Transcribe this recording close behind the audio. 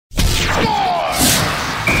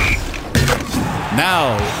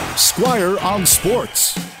Now, Squire on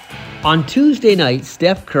Sports. On Tuesday night,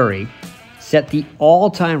 Steph Curry set the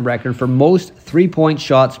all-time record for most three-point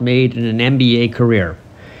shots made in an NBA career,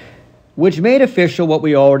 which made official what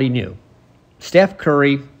we already knew. Steph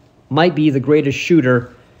Curry might be the greatest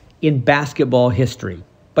shooter in basketball history.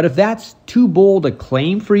 But if that's too bold a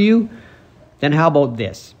claim for you, then how about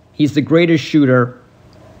this? He's the greatest shooter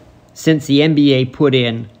since the NBA put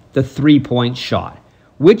in the three-point shot,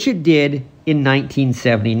 which it did in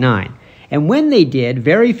 1979. And when they did,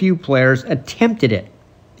 very few players attempted it.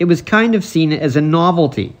 It was kind of seen as a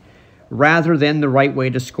novelty rather than the right way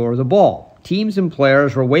to score the ball. Teams and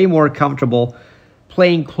players were way more comfortable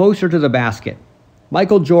playing closer to the basket.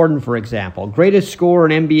 Michael Jordan, for example, greatest scorer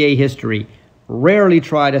in NBA history, rarely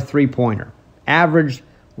tried a three-pointer, averaged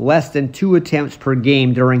less than 2 attempts per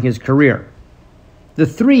game during his career. The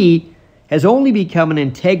three has only become an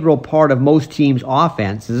integral part of most teams'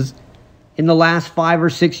 offenses in the last 5 or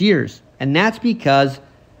 6 years, and that's because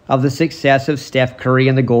of the success of Steph Curry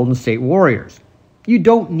and the Golden State Warriors. You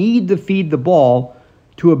don't need to feed the ball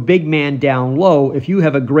to a big man down low if you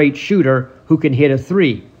have a great shooter who can hit a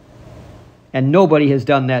three. And nobody has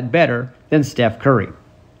done that better than Steph Curry.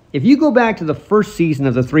 If you go back to the first season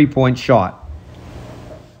of the three-point shot,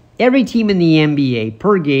 every team in the NBA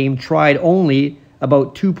per game tried only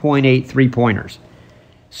about 2.8 three-pointers.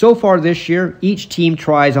 So far this year, each team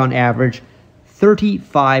tries on average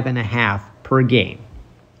 35.5 per game.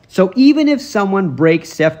 So even if someone breaks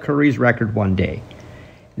Steph Curry's record one day,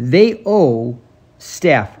 they owe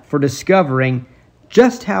Steph for discovering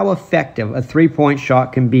just how effective a three-point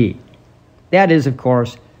shot can be. That is, of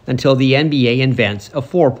course, until the NBA invents a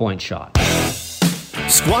four-point shot.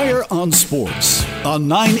 Squire on Sports on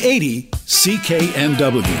 980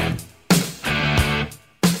 CKNW.